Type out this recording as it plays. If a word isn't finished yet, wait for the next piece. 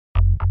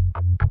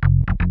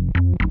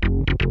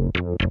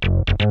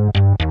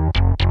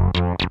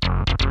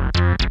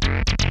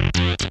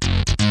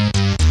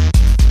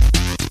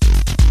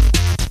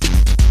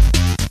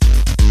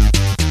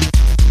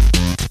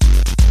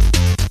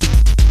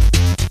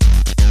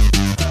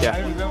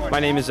My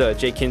name is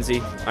Jay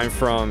Kinzie. I'm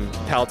from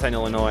Palatine,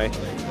 Illinois,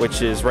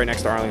 which is right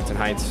next to Arlington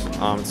Heights. It's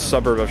a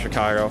suburb of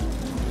Chicago.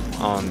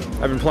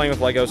 I've been playing with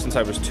Lego since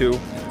I was 2.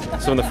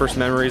 Some of the first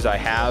memories I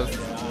have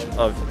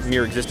of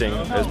mere existing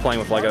is playing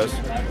with Legos.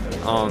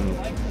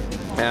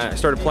 And I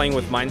started playing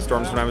with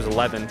Mindstorms when I was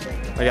 11.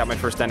 I got my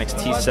first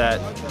NXT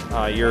set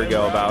a year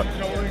ago about.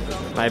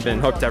 I've been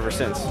hooked ever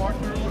since.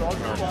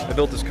 I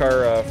built this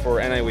car for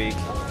NIWeek.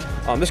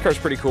 This car's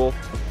pretty cool.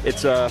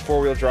 It's a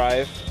 4-wheel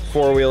drive,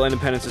 4-wheel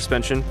independent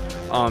suspension.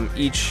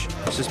 Each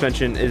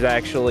suspension is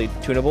actually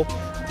tunable,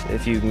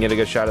 if you can get a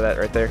good shot of that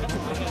right there.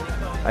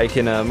 I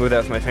can move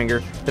that with my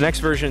finger. The next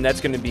version,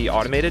 that's going to be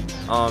automated.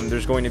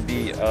 There's going to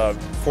be a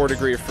 4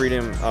 degree of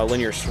freedom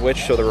linear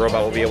switch, so the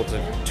robot will be able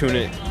to tune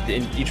it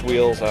in each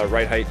wheel's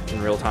right height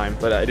in real time,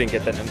 but I didn't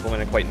get that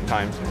implemented quite in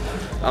time.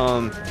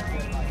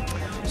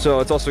 So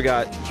it's also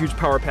got huge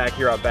power pack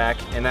here out back,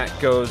 and that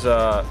goes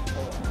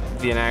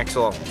via an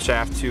axle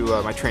shaft to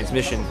my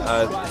transmission.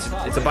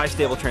 It's a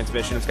bistable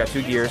transmission. It's got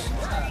 2 gears.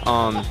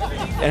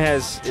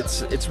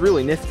 It's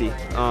really nifty.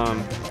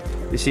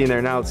 You see in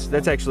there now, it's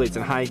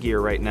in high gear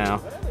right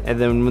now, and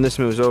then when this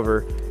moves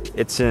over,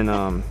 it's in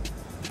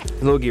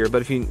low gear.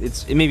 But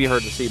it may be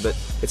hard to see, but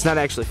it's not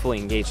actually fully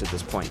engaged at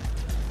this point.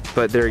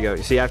 But there you go.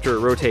 You see, after it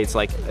rotates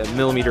like a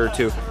millimeter or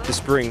 2, the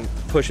spring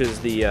pushes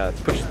the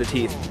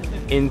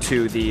teeth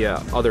into the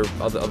other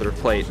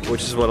plate,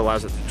 which is what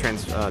allows it to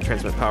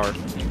transmit power.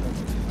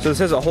 So this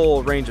has a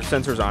whole range of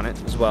sensors on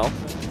it as well.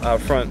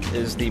 Front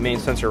is the main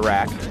sensor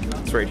rack.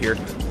 It's right here.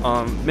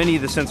 Many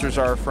of the sensors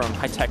are from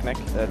Hitechnik.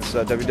 That's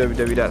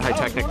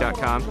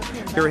www.hitechnik.com.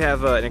 Here we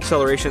have an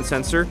acceleration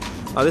sensor.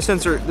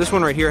 This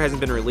one right here hasn't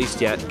been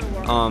released yet.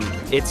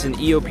 It's an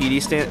EOPD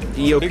sensor.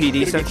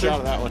 Good shot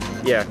of that one.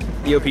 Yeah,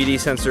 EOPD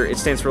sensor. It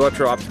stands for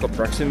electro-optical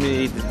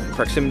proximity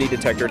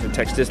detector. It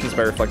detects distance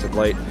by reflected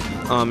light.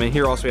 And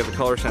here also we have the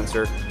color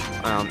sensor.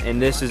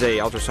 And this is a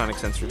ultrasonic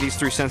sensor. These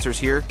 3 sensors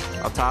here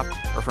up top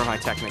are from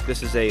Hitechnik.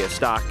 This is a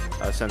stock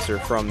sensor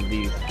from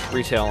the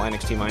retail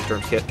NXT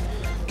Mindstorms kit.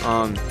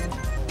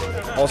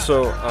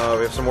 Also,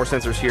 we have some more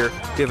sensors here.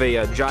 We have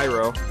a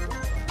gyro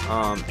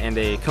and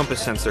a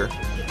compass sensor.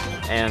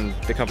 And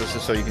the compass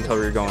is so you can tell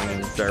where you're going,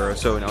 and gyro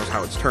so it knows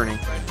how it's turning.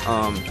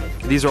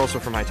 These are also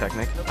from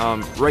Hitechnik.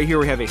 Right here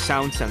we have a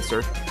sound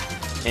sensor.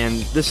 And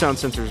this sound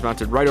sensor is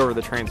mounted right over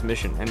the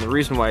transmission. And the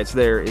reason why it's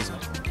there is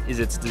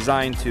it's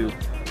designed to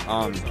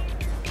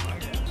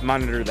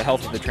monitor the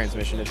health of the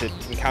transmission. If it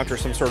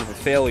encounters some sort of a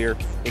failure,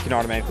 it can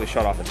automatically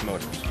shut off its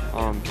motors.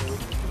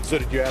 So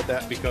did you add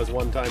that because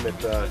one time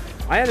it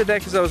I added that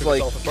because I was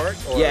like, apart,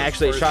 yeah,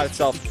 actually it shot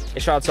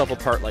itself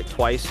apart like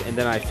twice, and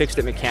then I fixed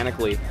it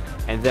mechanically,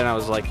 and then I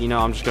was like, you know,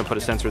 I'm just gonna put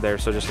a sensor there,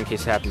 so just in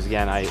case it happens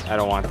again, I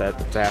don't want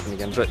that to happen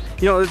again. But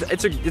you know,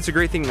 it's a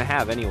great thing to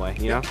have anyway,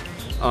 you know.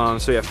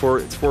 So yeah, it's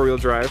 4-wheel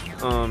drive.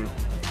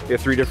 We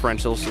have 3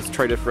 differentials. It's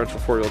tri-differential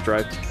 4-wheel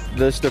drive.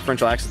 This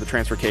differential acts as the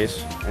transfer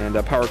case, and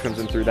power comes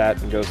in through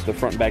that and goes to the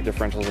front and back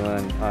differentials,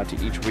 and then to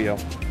each wheel.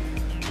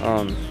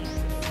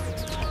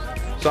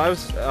 So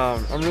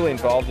I'm really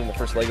involved in the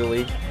first Lego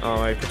League.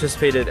 I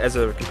participated as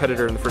a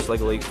competitor in the first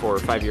Lego League for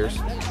 5 years.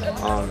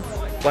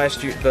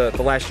 Last year,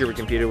 the last year we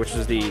competed, which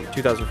was the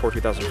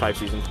 2004-2005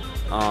 season,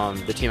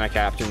 the team I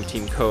captained,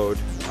 Team Code,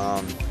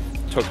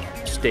 took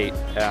state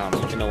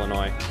in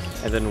Illinois.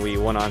 And then we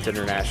went on to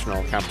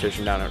international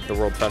competition down at the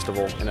World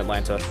Festival in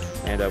Atlanta,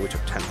 and we took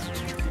 10th.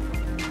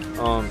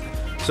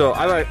 So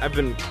I've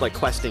been like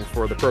questing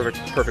for the perfect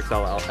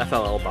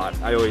FLL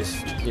bot. I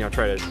always, you know,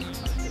 try to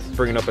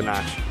bring it up a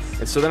notch.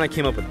 And so then I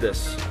came up with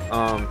this.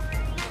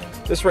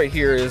 This right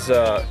here is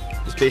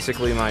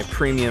basically my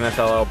premium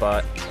FLL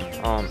bot.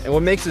 And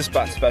what makes this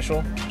bot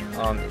special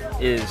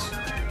is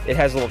it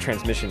has a little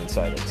transmission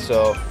inside it.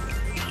 So.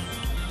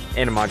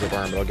 And a modular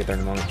arm, but I'll get there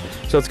in a moment.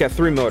 So it's got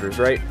 3 motors,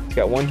 right? It's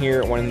got 1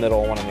 here, 1 in the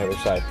middle, 1 on the other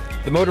side.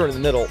 The motor in the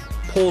middle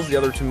pulls the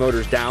other 2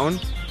 motors down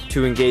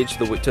to engage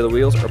to the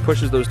wheels, or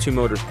pushes those 2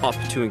 motors up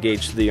to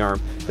engage to the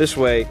arm. This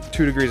way,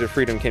 2 degrees of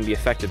freedom can be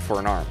affected for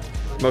an arm.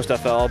 Most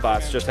FLL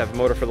bots just have a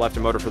motor for the left, a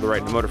motor for the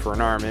right, and a motor for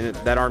an arm, and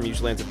that arm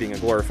usually ends up being a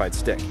glorified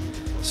stick.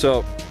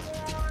 So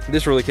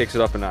this really kicks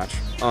it up a notch.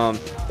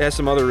 It has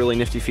some other really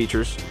nifty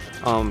features.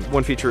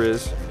 One feature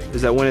is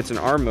that when it's in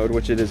arm mode,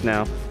 which it is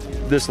now,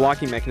 this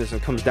locking mechanism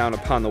comes down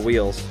upon the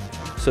wheels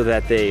so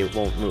that they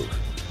won't move.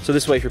 So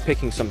this way, if you're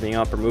picking something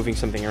up or moving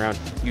something around,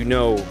 you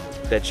know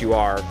that you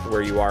are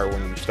where you are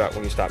when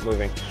you stop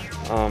moving.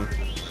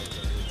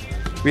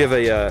 We have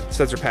a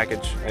sensor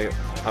package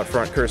out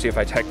front, courtesy of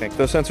Hitechnik.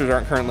 Those sensors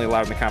aren't currently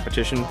allowed in the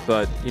competition,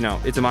 but you know,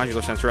 it's a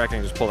modular sensor rack. I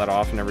can just pull that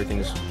off, and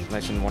everything's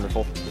nice and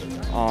wonderful.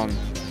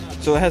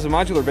 So it has a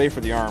modular bay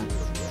for the arm,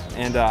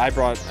 and I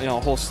brought, you know,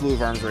 a whole slew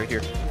of arms right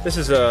here. This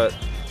is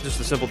just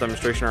a simple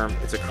demonstration arm.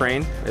 It's a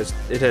crane.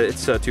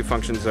 Its 2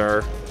 functions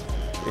are,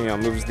 you know,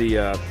 moves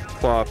the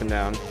claw up and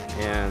down,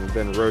 and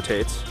then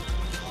rotates.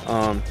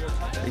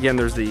 Again,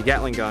 there's the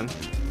Gatling gun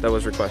that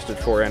was requested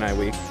for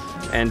NIWeek,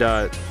 and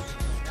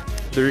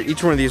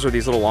each one of these are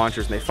these little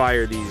launchers, and they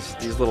fire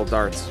these little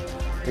darts.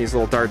 These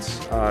little darts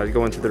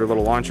go into their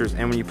little launchers,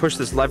 and when you push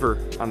this lever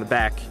on the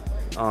back,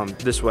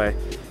 this way,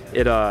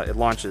 it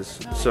launches.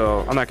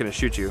 So I'm not going to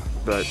shoot you,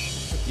 but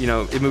you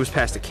know, it moves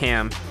past a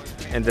cam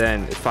and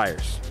then it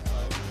fires.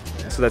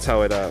 So that's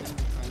how it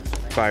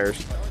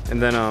fires.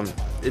 And then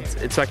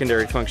its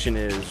secondary function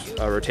is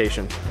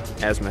rotation,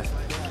 azimuth.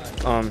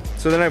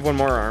 So then I have one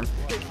more arm.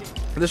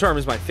 This arm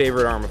is my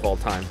favorite arm of all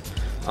time.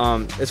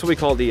 It's what we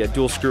call the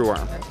dual screw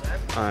arm.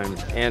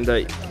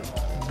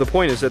 The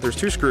point is that there's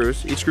 2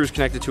 screws. Each screw is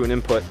connected to an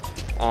input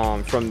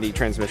from the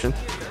transmission,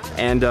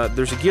 and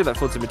there's a gear that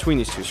floats in between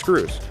these 2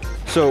 screws.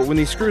 So when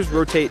these screws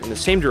rotate in the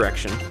same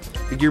direction,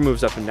 the gear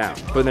moves up and down.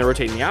 But when they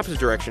rotate in the opposite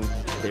direction,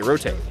 they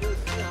rotate.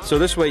 So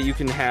this way you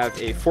can have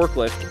a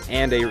forklift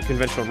and a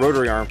conventional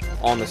rotary arm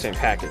all in the same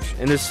package.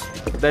 And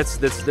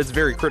that's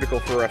very critical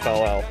for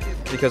FLL,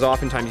 because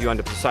oftentimes you end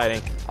up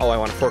deciding, oh, I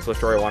want a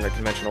forklift or I want a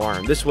conventional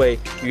arm. This way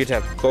you get to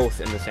have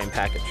both in the same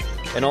package.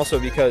 And also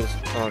because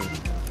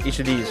each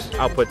of these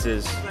outputs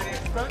is,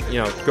 you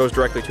know, goes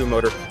directly to a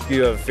motor,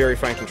 you have very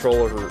fine control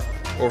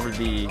over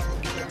the,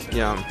 you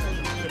know,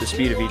 the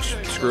speed of each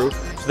screw.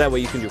 So that way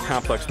you can do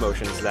complex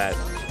motions that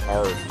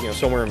are, you know,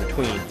 somewhere in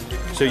between.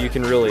 So you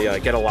can really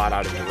get a lot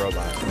out of your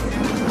robot.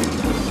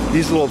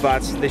 These little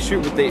bots, they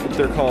shoot what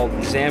they're called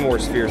Zamor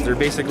spheres. They're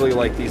basically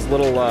like these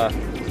little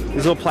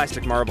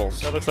plastic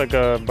marbles. That looks like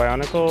a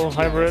Bionicle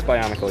hybrid?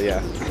 Yeah, it's Bionicle,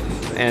 yeah.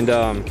 And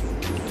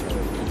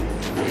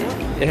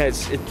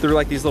they're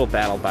like these little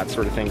battle bots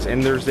sort of things.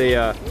 And there's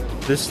a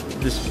this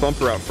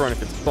bumper out front.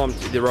 If it's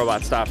bumped, the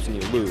robot stops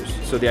and you lose.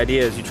 So the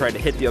idea is you try to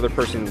hit the other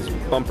person's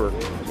bumper,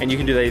 and you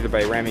can do that either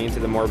by ramming into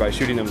them or by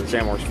shooting them with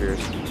Zamor spheres.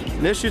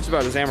 And this shoots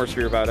about a Zamor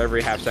sphere about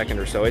every half second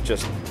or so.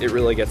 It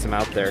really gets them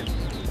out there,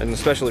 and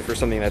especially for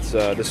something that's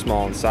this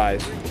small in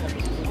size.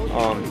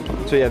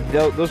 So yeah,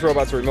 those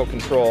robots are remote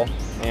control,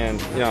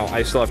 and you know,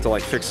 I still have to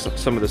like fix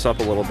some of this up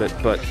a little bit,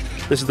 but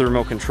this is the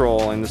remote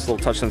control, and this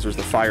little touch sensor is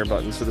the fire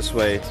button. So this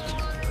way,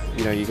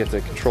 you know, you get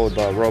to control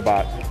the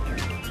robot